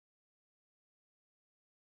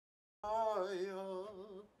Are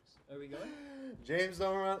we going? James,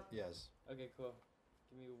 don't run. Yes. Okay, cool.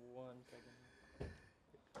 Give me 1 second.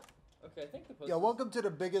 Okay, I think the post. Yeah, welcome to the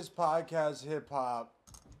biggest podcast hip hop.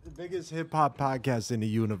 The biggest hip hop podcast in the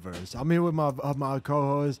universe. I'm here with my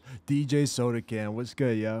co-host DJ Soda Can. What's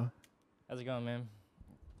good, yo? How's it going, man?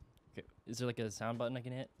 Okay. Is there like a sound button I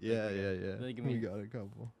can hit? Yeah. Really give me- We got a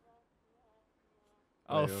couple.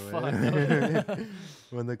 Oh Wait. fuck!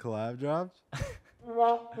 When the collab drops.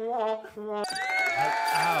 Ow,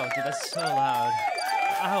 dude, that's so loud.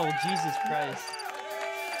 Ow, Jesus Christ.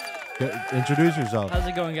 Introduce yourself. How's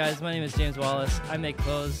it going, guys? My name is James Wallace. I make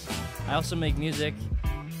clothes. I also make music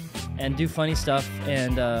and do funny stuff,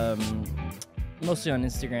 and mostly on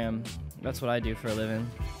Instagram. That's what I do for a living.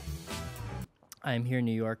 I am here in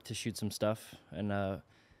New York to shoot some stuff, and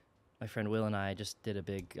my friend Will and I just did a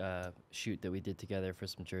big shoot that we did together for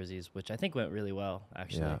some jerseys, which I think went really well,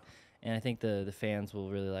 actually. Yeah. And I think the fans will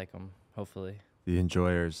really like them, hopefully. The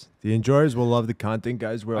enjoyers will love the content,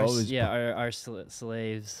 guys. We're always our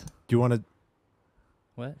slaves. Do you want to?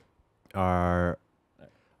 What? Our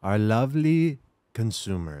lovely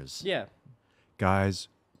consumers. Yeah. Guys,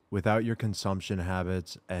 without your consumption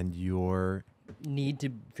habits and your Need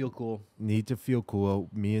to feel cool.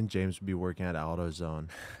 me and James would be working at AutoZone.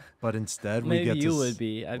 But instead, we Maybe get to. you would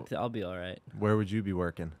be. I'll be all right. Where would you be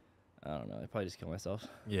working? I don't know. I'd probably just kill myself.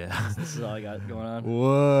 Yeah. This is all I got going on.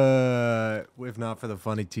 What? If not for the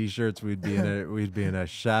funny T-shirts, we'd be in a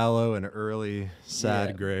shallow and early sad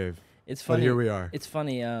Yeah. grave. It's funny. But here we are. It's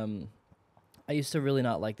funny. I used to really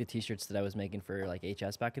not like the T-shirts that I was making for like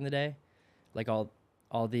HS back in the day, like all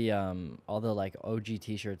the like OG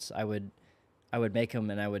T-shirts. I would make them,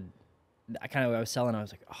 and I was selling. I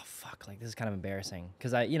was like, oh fuck, like this is kind of embarrassing,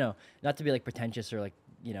 because not to be like pretentious or like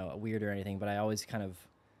weird or anything, but I always kind of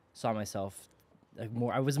saw myself like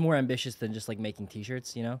I was more ambitious than just like making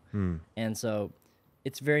T-shirts, And so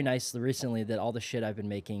it's very nice recently that all the shit I've been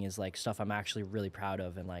making is like stuff I'm actually really proud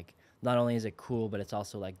of, and like not only is it cool, but it's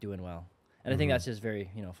also like doing well. And I think that's just very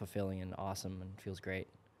fulfilling and awesome and feels great.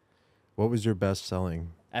 What was your best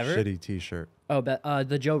selling Ever? shitty T-shirt? Oh, but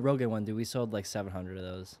the Joe Rogan one, dude, we sold like 700 of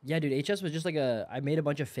those. Yeah, dude, HS was just like I made a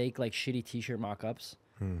bunch of fake like shitty T-shirt mock-ups,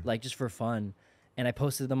 like just for fun, and I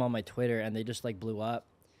posted them on my Twitter, and they just like blew up.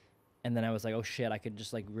 And then I was like, oh shit, I could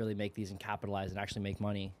just like really make these and capitalize and actually make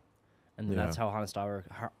money. And then that's how Haunted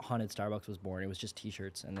Starbucks was born. It was just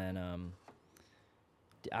T-shirts, and then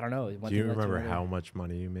I don't know. Do you remember how much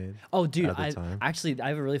money you made? Oh, dude, at the time? Actually I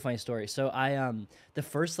have a really funny story. So I the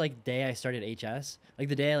first like day I started HS, like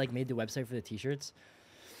the day I like made the website for the T-shirts,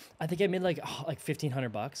 I think I made like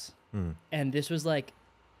 $1,500. And this was like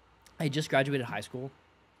I just graduated high school.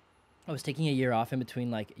 I was taking a year off in between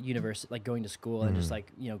like university, like going to school and just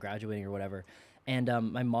like graduating or whatever. And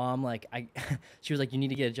my mom she was like, you need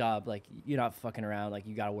to get a job. Like you're not fucking around. Like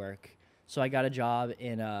you gotta work. So I got a job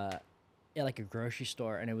in like a grocery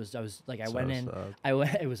store, and it was I went in.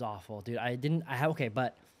 It was awful, dude.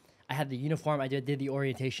 But I had the uniform. I did the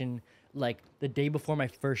orientation. Like the day before my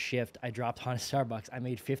first shift, I dropped on a Starbucks. I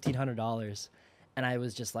made $1,500, and I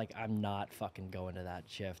was just like, I'm not fucking going to that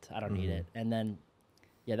shift. I don't need it. And then,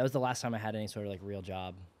 yeah, that was the last time I had any sort of like real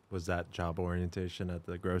job. Was that job orientation at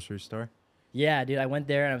the grocery store? Yeah, dude. I went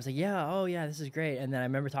there and I was like, yeah, this is great. And then I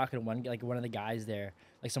remember talking to one of the guys there,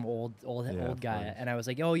 like some old guy, and I was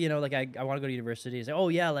like, oh, like I want to go to university. He's like, oh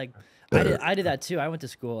yeah, like I did that too. I went to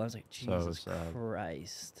school. I was like, Jesus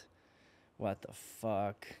Christ, what the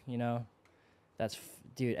fuck,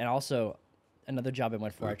 dude. And also another job I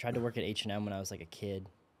went for, I tried to work at H&M when I was like a kid.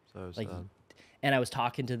 And I was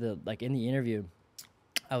talking to in the interview,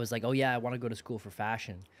 I was like, oh yeah, I want to go to school for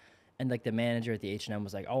fashion. And like the manager at the H&M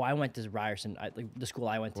was like, oh, I went to Ryerson, the school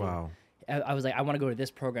I went to. Wow. I was like, I want to go to this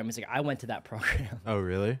program. He's like, I went to that program. Oh,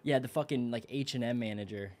 really? Yeah, the fucking like H&M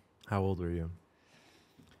manager. How old were you?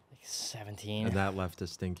 Like 17. And that left a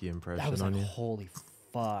stinky impression I was on like, you? holy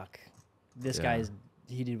fuck. This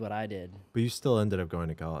he did what I did. But you still ended up going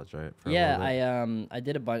to college, right?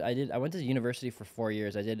 I went to university for 4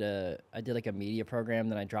 years. I did like a media program,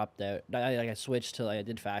 then I dropped out. I switched to I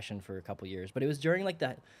did fashion for a couple years. But it was during like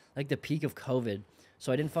the peak of COVID.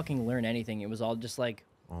 So I didn't fucking learn anything. It was all just like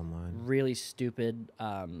online, really stupid.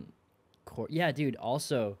 Yeah, dude.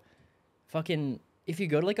 Also, fucking, if you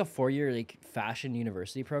go to like a 4-year like fashion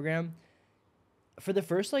university program, for the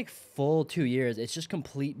first like full 2 years, it's just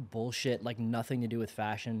complete bullshit. Like nothing to do with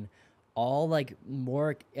fashion. All like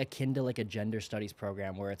more akin to like a gender studies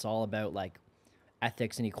program where it's all about like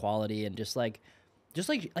ethics and equality and just like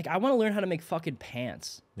I want to learn how to make fucking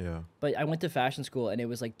pants. Yeah. But I went to fashion school, and it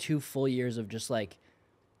was like 2 full years of just like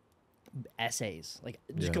essays, like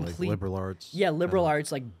Yeah, just complete like liberal arts. Yeah, liberal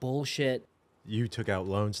arts, like bullshit. You took out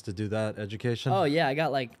loans to do that education? Oh yeah, I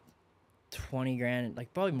got like 20 grand,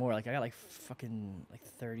 like probably more. Like I got like fucking like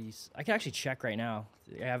 30s. I can actually check right now.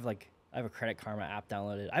 I have a Credit Karma app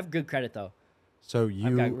downloaded. I have good credit though. So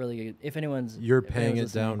I've got really good. You're paying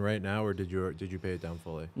it down right now, or did you pay it down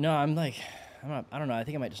fully? No, I'm not. I don't know. I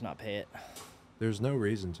think I might just not pay it. There's no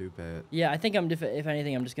reason to pay it. Yeah, I think if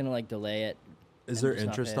anything, I'm just gonna like delay it. Is there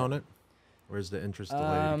interest on it? Or is the interest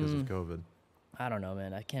delayed because of COVID? I don't know,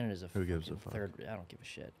 man. Canada's a Who gives a fuck? third. I don't give a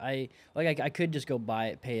shit. I could just go buy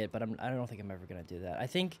it, pay it, but I don't think I'm ever gonna do that. I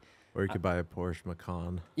think. Or you could buy a Porsche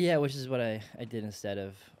Macan. Yeah, which is what I did instead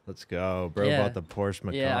of. Let's go, bro. Yeah. Bought the Porsche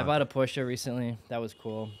Macan. Yeah, I bought a Porsche recently. That was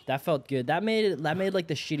cool. That felt good. That made like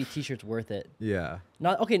the shitty t-shirts worth it. Yeah.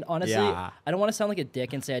 Not okay. Honestly, Yeah. I don't want to sound like a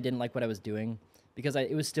dick and say I didn't like what I was doing, because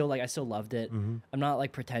it was still like I still loved it. Mm-hmm. I'm not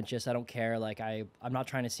like pretentious. I don't care. Like I'm not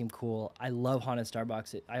trying to seem cool. I love Honda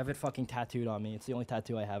Starbucks. I have it fucking tattooed on me. It's the only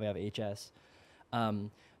tattoo I have. I have HS.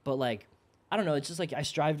 But like, I don't know. It's just like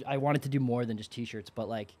I wanted to do more than just t-shirts. But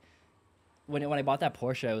like, when I bought that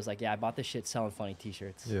Porsche, I was like, yeah, I bought this shit selling funny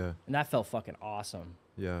t-shirts. Yeah. And that felt fucking awesome.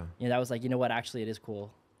 Yeah. You know, that was like, you know what? Actually, it is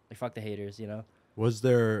cool. Like, fuck the haters, you know?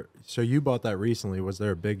 So you bought that recently. Was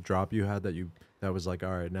there a big drop you had that was like,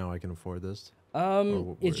 all right, now I can afford this?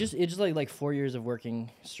 It's just like 4 years of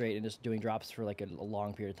working straight and just doing drops for like a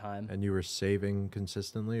long period of time. And you were saving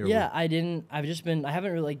consistently? Or Yeah, I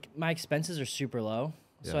haven't really, like, my expenses are super low.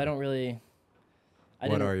 So Yeah. I don't really.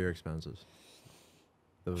 What are your expenses?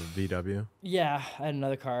 The VW? Yeah, I had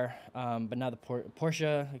another car, but now the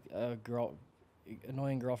Porsche,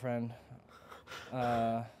 annoying girlfriend.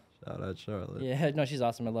 Shout out Charlotte. Yeah, no, she's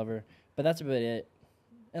awesome. I love her. But that's about it.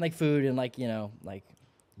 And like food and like, you know, like.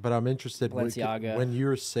 But I'm interested Balenciaga. when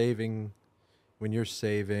you're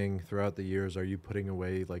saving throughout the years, are you putting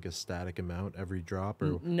away like a static amount every drop,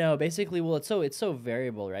 or No, basically, well, it's so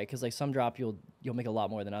variable, right? Because like some drop you'll make a lot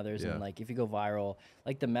more than others, Yeah. and like if you go viral,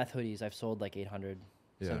 like the meth hoodies, I've sold like 800,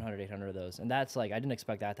 Yeah. 700, 800 of those, and that's like I didn't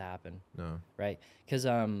expect that to happen, no? right? Because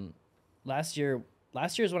last year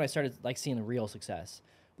is when I started like seeing real success.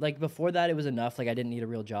 Like before that, it was enough. Like I didn't need a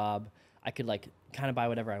real job. I could like kind of buy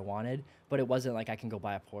whatever I wanted, but it wasn't like I can go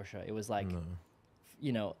buy a Porsche. It was like. No.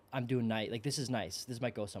 You know, I'm doing like this is nice. This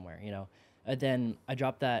might go somewhere, you know. And then I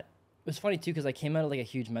dropped that. It was funny too because I came out of like a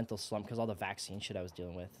huge mental slump because all the vaccine shit I was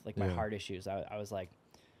dealing with, like my Yeah. heart issues. I was like,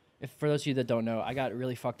 for those of you that don't know, I got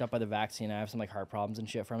really fucked up by the vaccine. I have some like heart problems and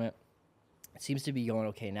shit from it. It seems to be going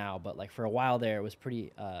okay now, but like for a while there, it was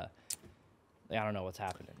pretty. Like, I don't know what's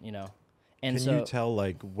happening, you know. And Can so you tell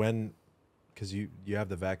like when, because you have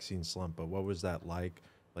the vaccine slump, but what was that like?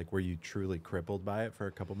 Like, were you truly crippled by it for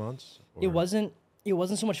a couple months? It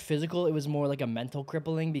wasn't so much physical. It was more like a mental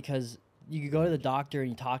crippling because you could go to the doctor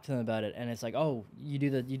and you talk to them about it, and it's like, oh, you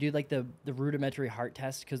do like the rudimentary heart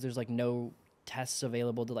test because there's like no tests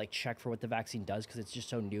available to like check for what the vaccine does because it's just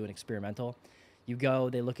so new and experimental. You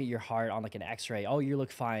go, they look at your heart on like an X-ray. Oh, you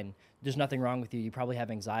look fine. There's nothing wrong with you. You probably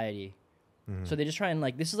have anxiety. Mm-hmm. So they just try and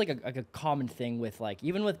like this is like a common thing with like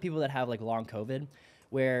even with people that have like long COVID,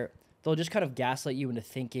 where they'll just kind of gaslight you into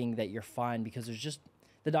thinking that you're fine because there's just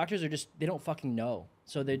the doctors are just they don't fucking know.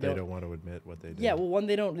 So they don't want to admit what they do. Yeah, well, one,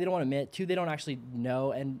 they don't want to admit. Two, they don't actually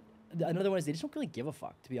know. And another one is they just don't really give a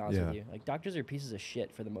fuck, to be honest with you. Like, doctors are pieces of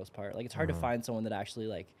shit for the most part. Like, it's hard to find someone that actually,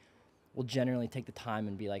 like, will genuinely take the time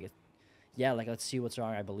and be like, yeah, like, let's see what's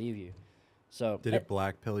wrong. I believe you. So. Did it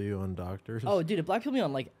black pill you on doctors? Oh, dude, it black pilled me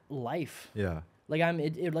on, like, life. Yeah. Like,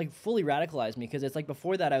 it like, fully radicalized me. Because it's like,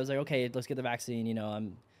 before that, I was like, okay, let's get the vaccine. You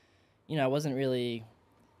know, I wasn't really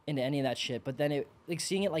into any of that shit, but then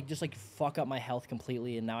seeing it like just like fuck up my health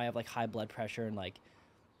completely, and now I have like high blood pressure and like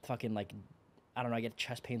fucking like I don't know, I get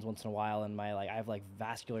chest pains once in a while, and I have like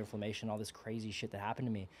vascular inflammation, all this crazy shit that happened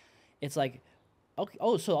to me. It's like, okay,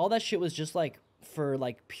 oh, so all that shit was just like for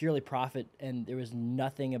like purely profit, and there was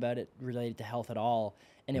nothing about it related to health at all,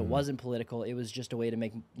 and it wasn't political. It was just a way to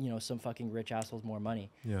make, you know, some fucking rich assholes more money.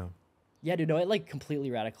 Yeah, dude, no, it like completely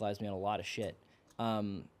radicalized me on a lot of shit.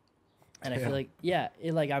 And I feel like,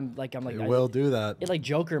 it like I'm like It will do that. It like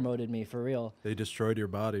Joker moded me for real. They destroyed your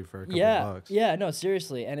body for a couple bucks. Yeah, no,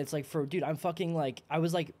 seriously. And it's like dude, I'm fucking like I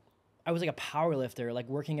was like a power lifter, like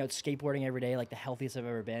working out, skateboarding every day, like the healthiest I've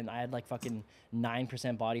ever been. I had like fucking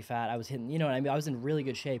 9% body fat. I was hitting, you know what I mean? I was in really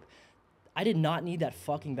good shape. I did not need that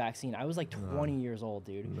fucking vaccine. I was like 20 years old,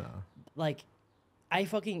 dude. No. Like, I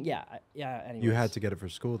fucking anyways. You had to get it for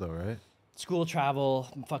school though, right? School, travel,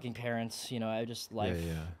 fucking parents, you know, I just life.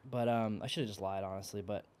 Yeah. But I should have just lied, honestly.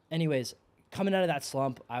 But anyways, coming out of that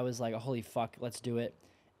slump, I was like, oh, holy fuck, let's do it.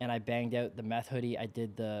 and I banged out the meth hoodie. I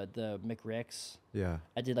did the McRicks. Yeah.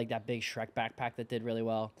 I did like that big Shrek backpack that did really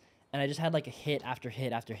well. And I just had like a hit after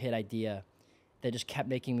hit after hit idea that just kept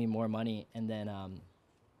making me more money. And then,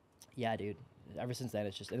 yeah, dude, ever since then,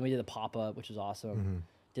 it's just, and we did the pop-up, which was awesome.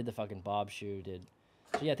 Did the fucking Bob shoe,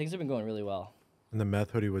 so yeah, things have been going really well. And the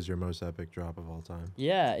meth hoodie was your most epic drop of all time.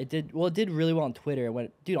 Yeah, it did. Well, it did really well on Twitter. It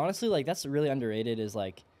went, dude, honestly, like that's really underrated is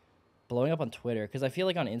like blowing up on Twitter. Cause I feel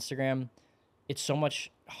like on Instagram, it's so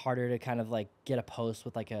much harder to kind of like get a post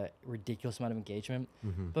with like a ridiculous amount of engagement.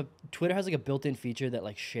 But Twitter has like a built-in feature that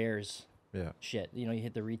like shares shit. You know, you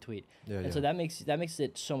hit the retweet. So that makes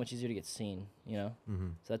it so much easier to get seen, you know?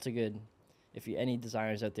 So that's a good, if you, any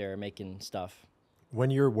designers out there are making stuff. When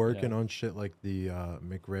you're working on shit like the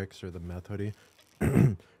McRicks or the meth hoodie,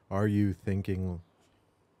 are you thinking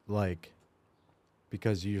like,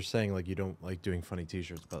 because you're saying like you don't like doing funny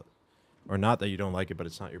t-shirts, but, or not that you don't like it, but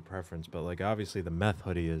it's not your preference, but like obviously the meth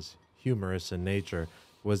hoodie is humorous in nature.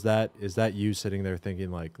 Is that you sitting there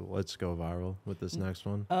thinking like, let's go viral with this next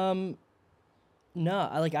one? No,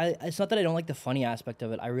 it's not that I don't like the funny aspect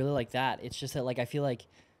of it. I really like that. It's just that like I feel like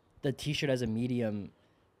the t-shirt as a medium,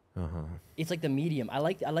 it's like the medium. I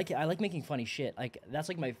like making funny shit. Like that's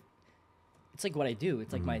like it's like what I do.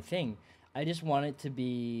 It's like my thing. I just want it to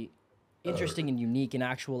be interesting and unique and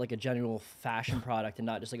actual like a general fashion product and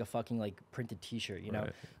not just like a fucking like printed t-shirt, you know?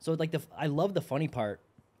 So like I love the funny part.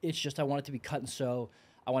 It's just I want it to be cut and sew.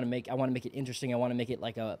 I want to make it interesting. I want to make it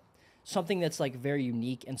like something that's like very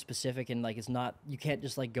unique and specific and like it's not, you can't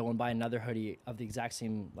just like go and buy another hoodie of the exact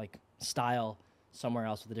same like style somewhere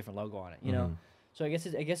else with a different logo on it, you know? So I guess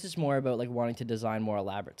it's more about like wanting to design more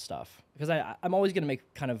elaborate stuff because I'm always gonna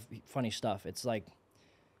make kind of funny stuff. It's like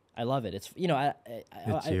I love it. It's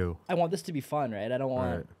I want this to be fun, right? I don't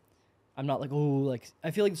want. I'm not like like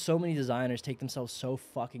I feel like so many designers take themselves so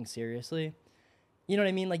fucking seriously. You know what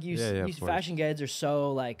I mean? Like you fashion guides are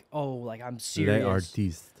so like like I'm serious. They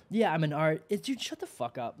artiste. Yeah, I'm an art. Dude, shut the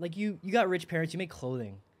fuck up. Like you got rich parents. You make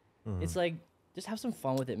clothing. It's like just have some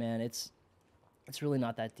fun with it, man. It's really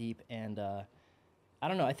not that deep and. I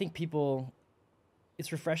don't know. I think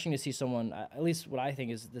it's refreshing to see someone, at least what I think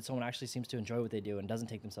is that someone actually seems to enjoy what they do and doesn't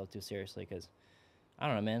take themselves too seriously because, I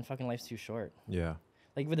don't know, man, fucking life's too short. Yeah.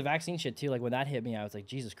 Like with the vaccine shit too, like when that hit me, I was like,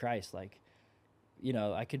 Jesus Christ, like, you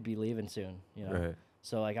know, I could be leaving soon, you know? Right.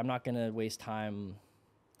 So like, I'm not going to waste time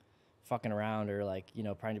fucking around or like, you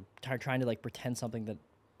know, trying to like pretend something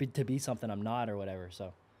to be something I'm not or whatever.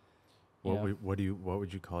 So. What would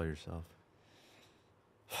you call yourself?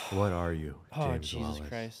 What are you, James Jesus Wallace?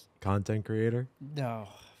 Christ. Content creator? No,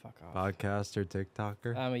 fuck off. Podcaster,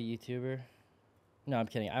 TikToker? I'm a YouTuber. No, I'm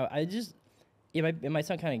kidding. I just, it might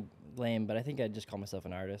sound kind of lame, but I think I'd just call myself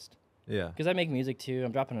an artist. Yeah. Because I make music too.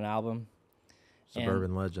 I'm dropping an album.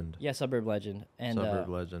 Suburban Legend. Yeah, Suburb Legend. And Suburb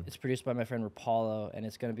Legend. It's produced by my friend Rapallo, and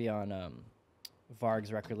it's going to be on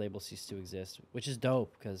Varg's record label, Cease to Exist, which is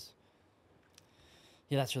dope because,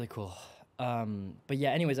 yeah, that's really cool. But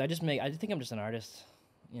yeah, anyways, I just think I'm just an artist.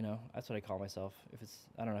 You know, that's what I call myself.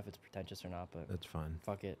 I don't know if it's pretentious or not, but that's fine.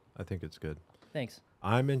 Fuck it. I think it's good. Thanks.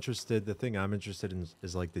 The thing I'm interested in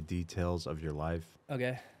is like the details of your life.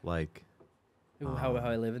 Okay. Like how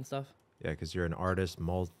I live and stuff. Yeah, because you're an artist.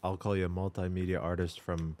 I'll call you a multimedia artist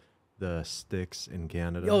from the sticks in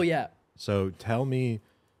Canada. Oh yeah. So tell me,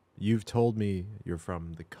 you've told me you're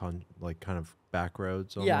from the kind of back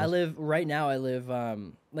roads. Almost. Yeah, I live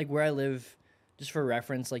like where I live. Just for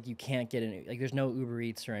reference, like you can't get like there's no Uber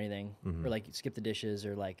Eats or anything, or like skip the dishes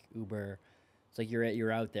or like Uber. It's like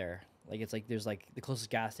you're out there. Like it's like there's like the closest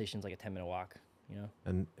gas station's like a 10-minute walk. You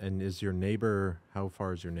know. And is your neighbor? How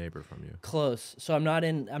far is your neighbor from you? Close. So I'm not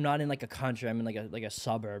in like a country. I'm in like a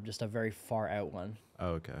suburb, just a very far out one.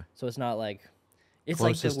 Oh, okay. So it's not like. It's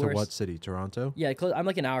closest like the worst. To what city? Toronto. Yeah, I'm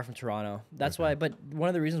like an hour from Toronto. That's why. But one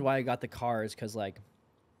of the reasons why I got the car is because like.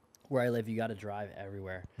 Where I live, you got to drive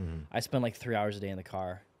everywhere. I spend like 3 hours a day in the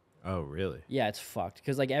car. Oh, really? Yeah, it's fucked.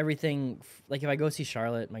 Because like everything, like if I go see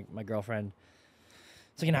Charlotte, my girlfriend,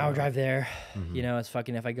 it's like an hour drive there. You know, it's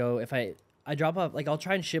fucking, if I drop off, like I'll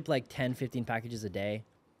try and ship like 10, 15 packages a day,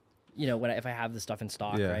 you know, if I have the stuff in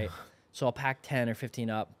stock, right? So I'll pack 10 or 15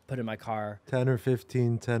 up, put it in my car. 10 or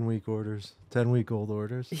 15 10-week orders, 10-week-old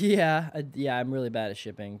orders. Yeah, I'm really bad at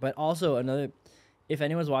shipping. But also if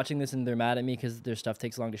anyone's watching this and they're mad at me because their stuff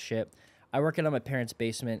takes long to ship, I work it on my parents'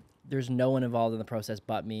 basement. There's no one involved in the process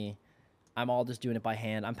but me. I'm all just doing it by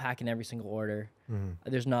hand. I'm packing every single order.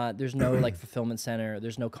 There's no like fulfillment center.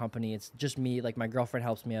 There's no company. It's just me. Like my girlfriend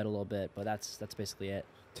helps me out a little bit, but that's basically it.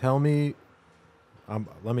 Tell me,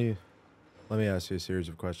 let me ask you a series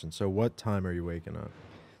of questions. So what time are you waking up?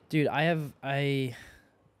 Dude, I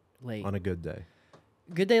late. On a good day.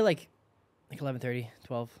 good day like 11:30,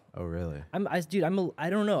 12. Oh, really? I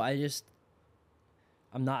don't know. I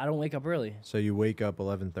don't wake up early. So you wake up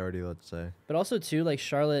 11:30, let's say. But also too, like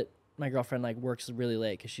Charlotte, my girlfriend, like works really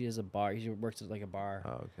late because she has a bar. She works at like a bar.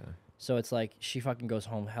 Oh, okay. So it's like she fucking goes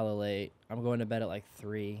home hella late. I'm going to bed at like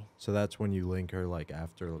 3. So that's when you link her like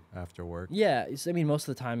after work. Yeah, I mean most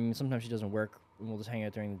of the time. Sometimes she doesn't work, and we'll just hang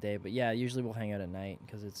out during the day. But yeah, usually we'll hang out at night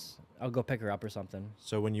because I'll go pick her up or something.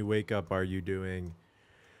 So when you wake up, are you doing?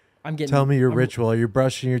 Tell me your ritual. Are you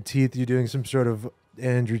brushing your teeth? You doing some sort of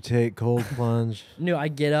Andrew Tate cold plunge? No, I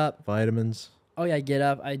get up. Vitamins. Oh yeah, I get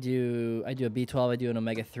up. I do a B12. I do an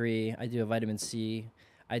omega-3. I do a vitamin C.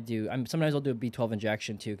 Sometimes I'll do a B12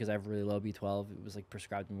 injection too because I have really low B12. It was like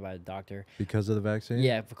prescribed to me by the doctor. Because of the vaccine?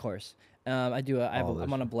 Yeah, of course. I'm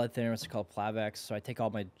on a blood thinner. It's called Plavix, so I take all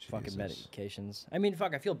my fucking medications. I mean,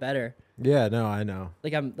 fuck, I feel better. Yeah, no, I know.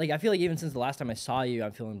 I feel like even since the last time I saw you,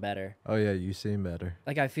 I'm feeling better. Oh yeah, you seem better.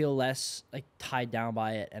 Like I feel less like tied down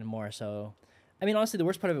by it and more so. I mean, honestly, the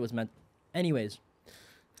worst part of it was anyways.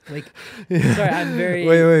 Like, sorry, I'm very.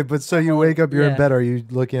 Wait, but so you wake up, you're in bed. Are you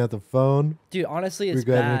looking at the phone? Dude, honestly, it's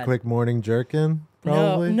We're bad. getting a quick morning jerkin,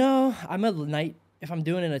 probably? No, I'm a night. If I'm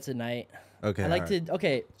doing it, it's at night. Okay. I like to.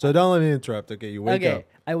 Okay. So don't let me interrupt. Okay, you wake up.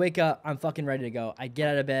 I wake up. I'm fucking ready to go. I get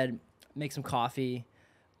out of bed, make some coffee,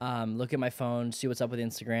 look at my phone, see what's up with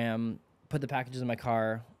Instagram, put the packages in my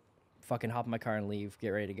car, fucking hop in my car and leave. Get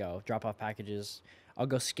ready to go. Drop off packages. I'll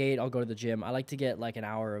go skate. I'll go to the gym. I like to get like an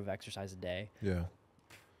hour of exercise a day. Yeah.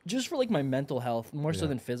 Just for like my mental health, more so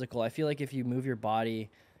than physical. I feel like if you move your body,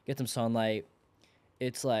 get some sunlight,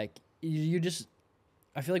 it's like you just.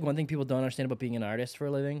 I feel like one thing people don't understand about being an artist for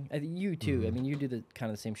a living, I think you too. I mean, you do the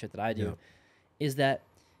kind of the same shit that I do, is that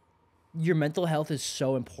your mental health is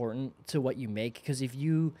so important to what you make. Because if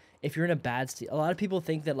you're in a bad state, a lot of people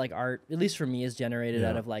think that like art, at least for me, is generated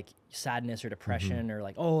out of like sadness or depression or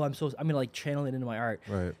like, oh, I'm gonna like channel it into my art.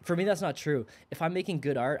 Right. For me, that's not true. If I'm making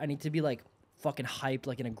good art, I need to be like fucking hyped,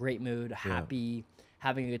 like in a great mood, happy,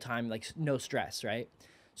 having a good time, like no stress, right?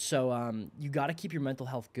 So you got to keep your mental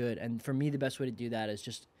health good. And for me, the best way to do that is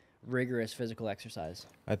just rigorous physical exercise.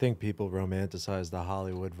 I think people romanticize the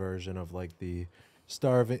Hollywood version of like the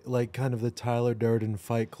starving, like kind of the Tyler Durden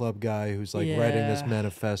Fight Club guy who's like writing this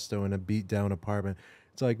manifesto in a beat down apartment.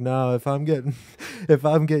 It's like, no, if I'm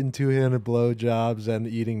getting two-handed blowjobs and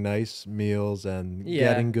eating nice meals and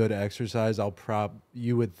getting good exercise,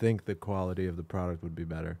 you would think the quality of the product would be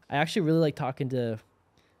better. I actually really like talking to.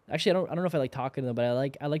 Actually, I don't know if I like talking to them, but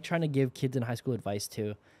I like trying to give kids in high school advice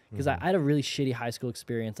too, because I had a really shitty high school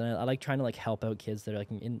experience, and I like trying to like help out kids that are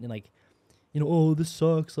like in like, you know, oh, this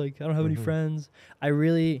sucks, like I don't have any friends. I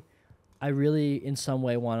really in some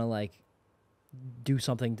way want to like do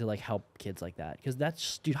something to like help kids like that, because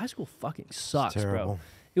that's, dude, high school fucking sucks, bro.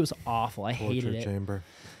 It was awful. I hated it. Chamber.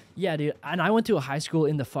 Yeah, dude. And I went to a high school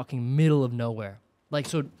in the fucking middle of nowhere. Like,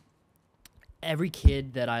 so every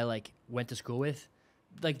kid that I like went to school with,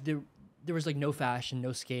 like there was like no fashion,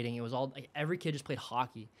 no skating. It was all like every kid just played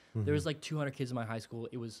hockey. There was like 200 kids in my high school.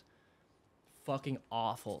 It was fucking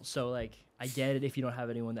awful. So like I get it if you don't have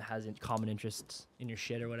anyone that has common interests in your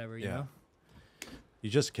shit or whatever, you know? You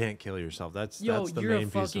just can't kill yourself. That's the you're main a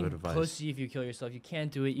piece of fucking advice. pussy if you kill yourself. You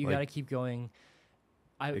can't do it. You Like, gotta keep going.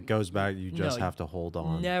 It goes back. You just have to hold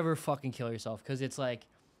on. Never fucking kill yourself, because it's like,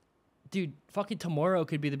 dude, fucking tomorrow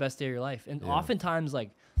could be the best day of your life. And oftentimes,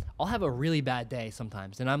 like, I'll have a really bad day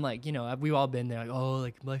sometimes, and I'm like, you know, we've all been there. Like, oh,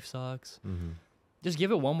 like life sucks. Just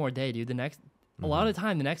give it one more day, dude. A lot of the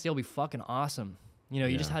time, the next day will be fucking awesome. You know,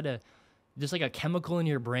 you just had to, just like a chemical in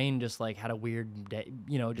your brain, just like had a weird day.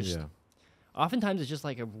 You know, just. Oftentimes it's just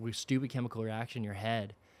like a stupid chemical reaction in your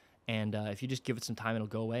head, and if you just give it some time, it'll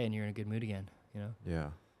go away, and you're in a good mood again. You know. Yeah,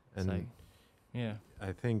 and like,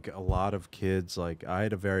 I think a lot of kids, like, I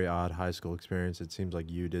had a very odd high school experience. It seems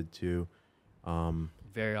like you did too.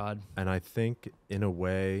 Very odd. And I think in a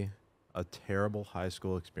way, a terrible high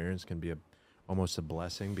school experience can be almost a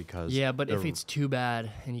blessing, because but if it's too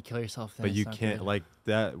bad and you kill yourself, then but you can't good. Like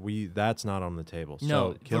that. That's not on the table.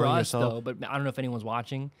 No, so killing for us yourself, though. But I don't know if anyone's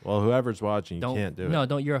watching. Well, whoever's watching, you can't do it. No,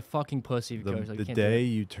 don't. You're a fucking pussy. If you kill yourself. The day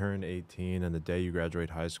you turn 18 and the day you graduate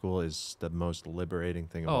high school is the most liberating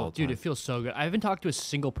thing of all time. Oh, dude, it feels so good. I haven't talked to a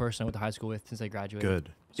single person I went to high school with since I graduated. Good.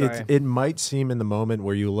 Sorry. It might seem in the moment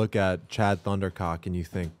where you look at Chad Thundercock and you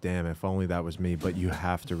think, damn, if only that was me. But you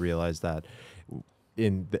have to realize that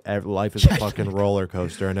life is a fucking roller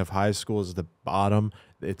coaster, and if high school is the bottom,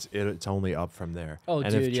 it's only up from there. Oh,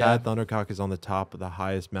 and dude, if Chad Thundercock is on the top of the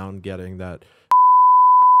highest mountain getting that,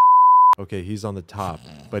 okay, he's on the top,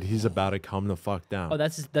 but he's about to come the fuck down. Oh,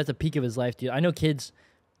 that's a peak of his life, dude. I know kids,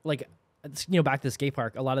 like, you know, back to the skate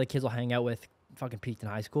park, a lot of the kids I'll hang out with fucking peaked in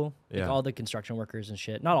high school. Like Yeah. all the construction workers and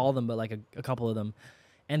shit. Not all of them, but like a couple of them.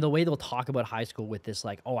 And the way they'll talk about high school with this,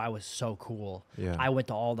 like, oh, I was so cool. Yeah. I went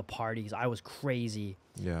to all the parties. I was crazy.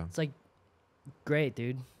 Yeah. It's like, great,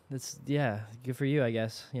 dude. That's, yeah, good for you, I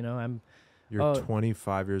guess. You know, You're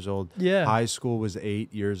 25 years old. Yeah. High school was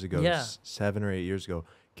 8 years ago. Yeah. 7 or 8 years ago.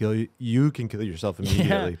 You can kill yourself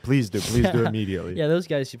immediately. Please do. Please do immediately. Yeah, those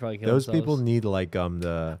guys should probably kill Those themselves. people need like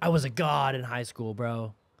the. I was a god in high school,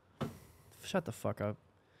 bro. Shut the fuck up.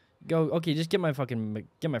 Go. Okay, just get my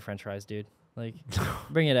French fries, dude. Like,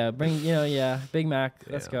 bring it out. Big Mac.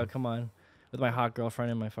 Let's go. Come on. With my hot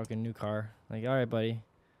girlfriend in my fucking new car. Like, all right, buddy.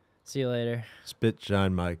 See you later. Spit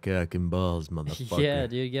shine my cock and balls, motherfucker. Yeah,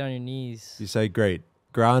 dude. Get on your knees. You say great.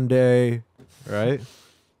 Grande, right?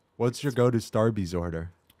 What's your go-to Starbucks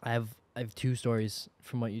order? I have 2 stories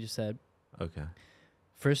from what you just said. Okay.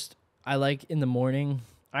 First, I like in the morning.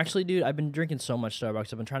 Actually, dude, I've been drinking so much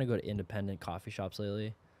Starbucks. I've been trying to go to independent coffee shops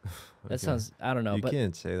lately. That sounds, I don't know. You but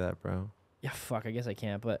can't say that, bro. Yeah, fuck, I guess I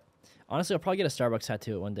can't. But honestly, I'll probably get a Starbucks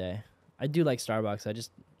tattoo one day. I do like Starbucks.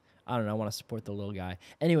 I don't know, I want to support the little guy.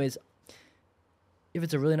 Anyways, if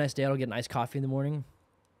it's a really nice day, I'll get an iced coffee in the morning.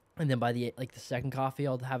 And then by the second coffee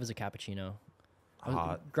I'll have is a cappuccino.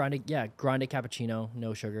 Hot. Grande cappuccino,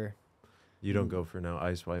 no sugar. You don't go for no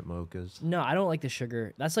ice white mochas. No, I don't like the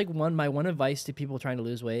sugar. That's like my one advice to people trying to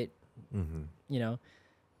lose weight. Mm-hmm. You know,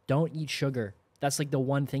 don't eat sugar. That's like the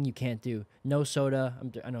one thing you can't do. No soda.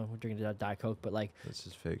 I know we're drinking Diet Coke, but like this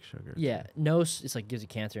is fake sugar. Yeah, no. It's like gives you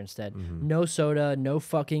cancer instead. Mm-hmm. No soda. No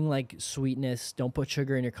fucking like sweetness. Don't put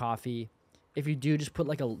sugar in your coffee. If you do, just put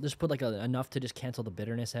enough to just cancel the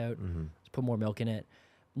bitterness out. Mm-hmm. Just put more milk in it.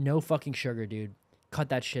 No fucking sugar, dude. Cut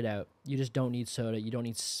that shit out. You just don't need soda. You don't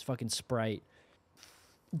need fucking Sprite.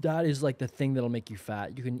 That is like the thing that'll make you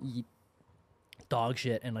fat. You can eat dog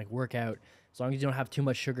shit and like work out. As long as you don't have too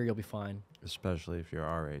much sugar, you'll be fine. Especially if you're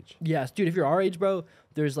our age. Yes, dude, if you're our age, bro,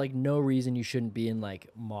 there's like no reason you shouldn't be in like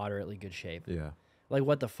moderately good shape. Yeah. Like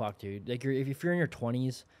what the fuck, dude? Like if you're in your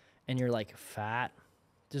 20s and you're like fat,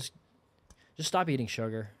 just stop eating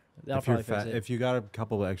sugar. That'll If you're probably fix fat, it. if you got a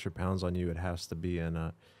couple of extra pounds on you, it has to be in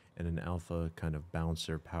an alpha kind of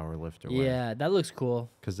bouncer power lifter way. Yeah, that looks cool.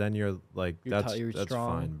 Because then you're like that's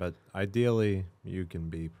strong. fine. But ideally you can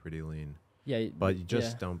be pretty lean. Yeah, But you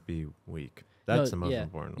just don't be weak. That's the most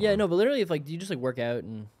important one. Yeah, no, but literally if like you just like work out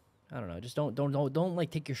and I don't know, just don't like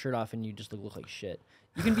take your shirt off and you just look like shit.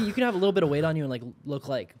 You can have a little bit of weight on you and like look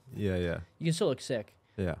like Yeah. you can still look sick.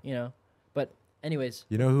 Yeah. You know? But anyways.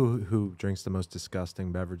 You know who drinks the most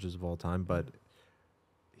disgusting beverages of all time, but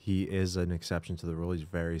he is an exception to the rule. He's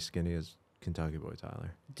very skinny as Kentucky Boy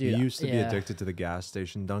Tyler. Dude, he used to be addicted to the gas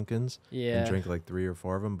station Dunkins and drink like 3 or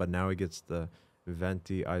 4 of them, but now he gets the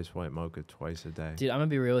venti ice white mocha twice a day. Dude, I'm gonna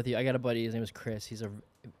be real with you. I got a buddy. His name is Chris. He's a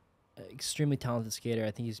extremely talented skater. I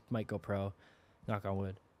think he might go pro. Knock on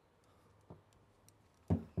wood.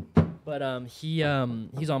 But he's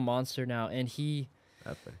on Monster now, and he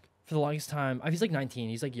Epic. for the longest time. He's like 19.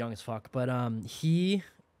 He's like young as fuck. But he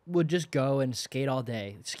would just go and skate all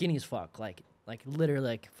day, skinny as fuck, like literally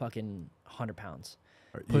like fucking 100 pounds.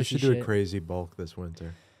 You should do a crazy bulk this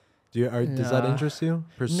winter. Does that interest you?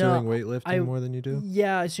 Pursuing weightlifting more than you do?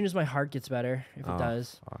 Yeah, as soon as my heart gets better, if it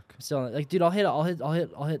does. Fuck. Still, like, dude, I'll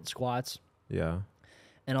hit squats. Yeah.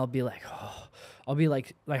 And I'll be like, oh, I'll be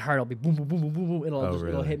like my heart will be boom, boom, boom, boom, boom, boom.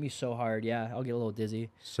 It'll hit me so hard. Yeah, I'll get a little dizzy.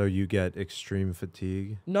 So you get extreme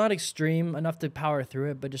fatigue? Not extreme enough to power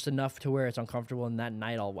through it, but just enough to where it's uncomfortable. And that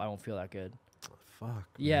night, I won't feel that good. Fuck.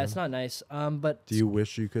 Yeah, man. It's not nice. But do you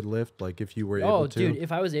wish you could lift? Like if you were able to? Oh, dude,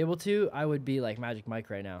 if I was able to, I would be like Magic Mike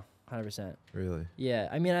right now. 100%. Really? Yeah,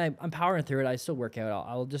 I mean, I'm powering through it. I still work out.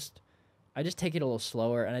 I just take it a little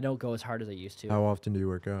slower, and I don't go as hard as I used to. How often do you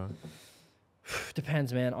work out?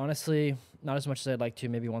 Depends, man. Honestly, not as much as I'd like to.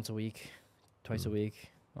 Maybe once a week, twice a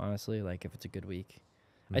week. Honestly, like if it's a good week.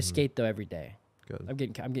 I skate though every day. Good. I'm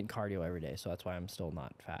getting cardio every day, so that's why I'm still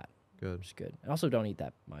not fat. Good. Which is good. I also don't eat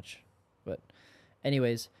that much. But,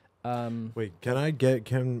 anyways. Wait,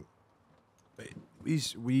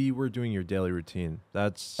 we were doing your daily routine.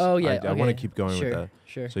 That's oh yeah. I want to keep going with that.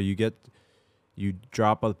 Sure. So you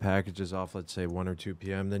drop all the packages off, let's say 1 or 2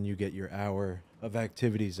 p.m. Then you get your hour of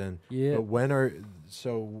activities in. Yeah. But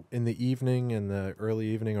so in the evening and the early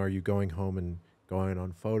evening, are you going home and going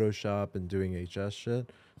on Photoshop and doing HS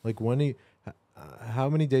shit? Like how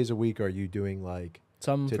many days a week are you doing like?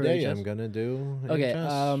 Some today I'm gonna do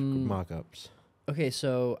HS mock-ups. Okay,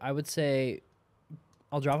 so I would say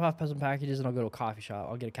I'll drop off some packages and I'll go to a coffee shop.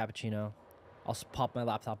 I'll get a cappuccino. I'll pop my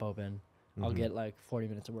laptop open. I'll get like 40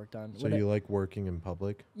 minutes of work done. So you like working in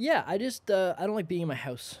public? Yeah, I just I don't like being in my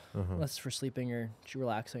house unless for sleeping or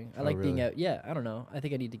relaxing. I like being out. Yeah, I don't know. I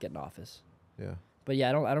think I need to get an office. Yeah. But yeah,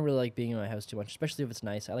 I don't really like being in my house too much, especially if it's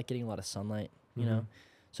nice. I like getting a lot of sunlight, you know.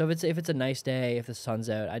 So if it's a nice day, if the sun's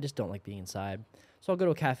out, I just don't like being inside. So I'll go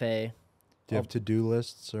to a cafe. Do you have to-do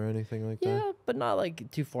lists or anything like that? Yeah, but not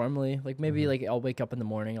like too formally. Like maybe like I'll wake up in the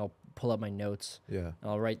morning, I'll pull up my notes. Yeah. And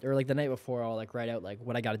I'll write, or like the night before, I'll like write out like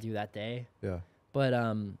what I got to do that day. Yeah. But I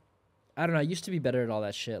don't know. I used to be better at all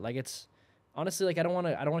that shit. Like it's honestly like I don't want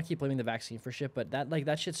to keep blaming the vaccine for shit, but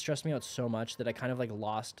that shit stressed me out so much that I kind of like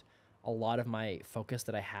lost a lot of my focus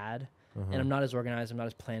that I had. And I'm not as organized, I'm not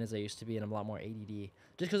as planned as I used to be, and I'm a lot more ADD.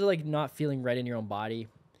 Just because of like not feeling right in your own body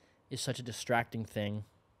is such a distracting thing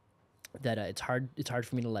that it's hard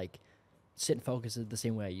for me to like sit and focus the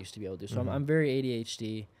same way I used to be able to. So I'm very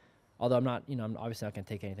ADHD, although I'm not, I'm obviously not going to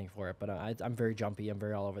take anything for it, but I'm very jumpy, I'm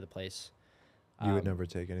very all over the place. You would never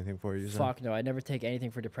take anything for it, Fuck no, I never take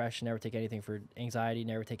anything for depression, never take anything for anxiety,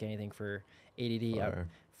 never take anything for ADD.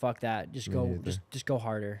 Fuck that. Just go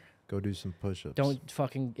harder. Go do some push-ups. Don't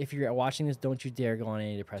fucking, if you're watching this, don't you dare go on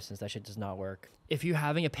antidepressants. That shit does not work. If you're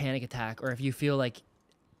having a panic attack or if you feel like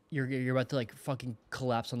you're about to like fucking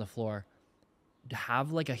collapse on the floor,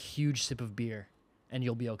 have like a huge sip of beer and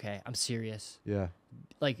you'll be okay. I'm serious. Yeah.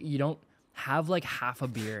 Like you don't have like half a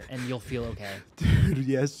beer and you'll feel okay. Dude,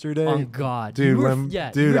 yesterday. Oh God. Dude,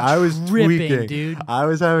 I was tweaking. Dude. I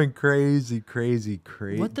was having crazy.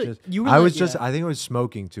 What the? I think I was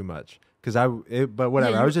smoking too much. But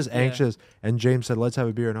whatever. I was just anxious. And James said, let's have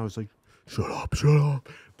a beer. And I was like, shut up.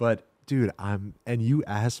 But dude, and you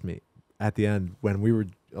asked me at the end when we were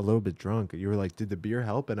a little bit drunk, you were like, did the beer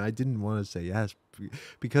help? And I didn't want to say yes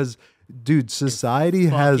because dude, society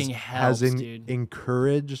has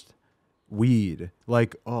encouraged weed.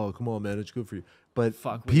 Like, oh, come on, man, it's good for you. But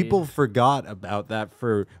people forgot about that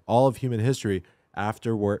for all of human history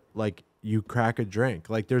after work. Like, you crack a drink.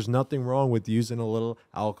 Like, there's nothing wrong with using a little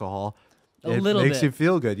alcohol. It makes you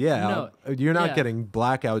feel good. Yeah. No, you're not getting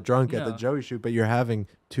blackout drunk at the Joey shoot, but you're having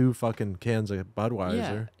 2 fucking cans of Budweiser.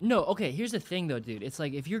 Yeah. No, okay, here's the thing, though, dude. It's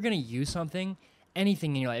like, if you're going to use something,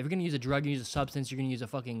 anything in your life, if you're going to use a drug, you're going to use a substance, you're going to use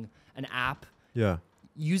an app. Yeah.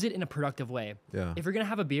 Use it in a productive way. Yeah. If you're going to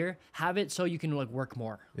have a beer, have it so you can, like, work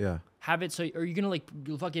more. Yeah. Have it so, or you're going to, like,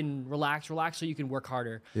 fucking relax so you can work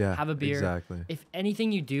harder. Yeah. Have a beer. Exactly. If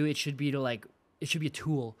anything you do, it should be to, like, it should be a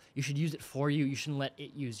tool. You should use it for you. You shouldn't let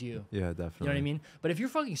it use you. Yeah, definitely. You know what I mean? But if you're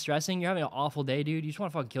fucking stressing, you're having an awful day, dude, you just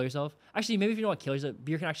want to fucking kill yourself. Actually, maybe if you don't want to kill yourself,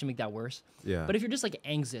 beer can actually make that worse. Yeah. But if you're just like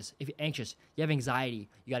anxious, you have anxiety,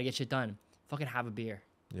 you got to get shit done, fucking have a beer.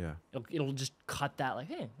 Yeah. It'll just cut that, like,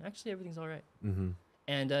 hey, actually everything's all right.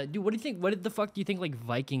 And dude, what do you think? What the fuck do you think like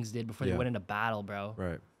Vikings did before they went into battle, bro?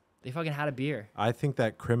 Right. They fucking had a beer. I think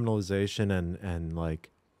that criminalization and like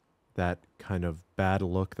that kind of bad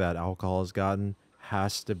look that alcohol has gotten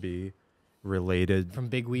has to be related from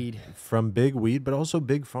big weed, but also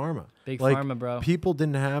big pharma. Pharma, bro. People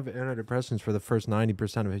didn't have antidepressants for the first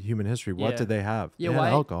 90% of human history. What did they have? Yeah, they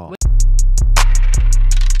had alcohol.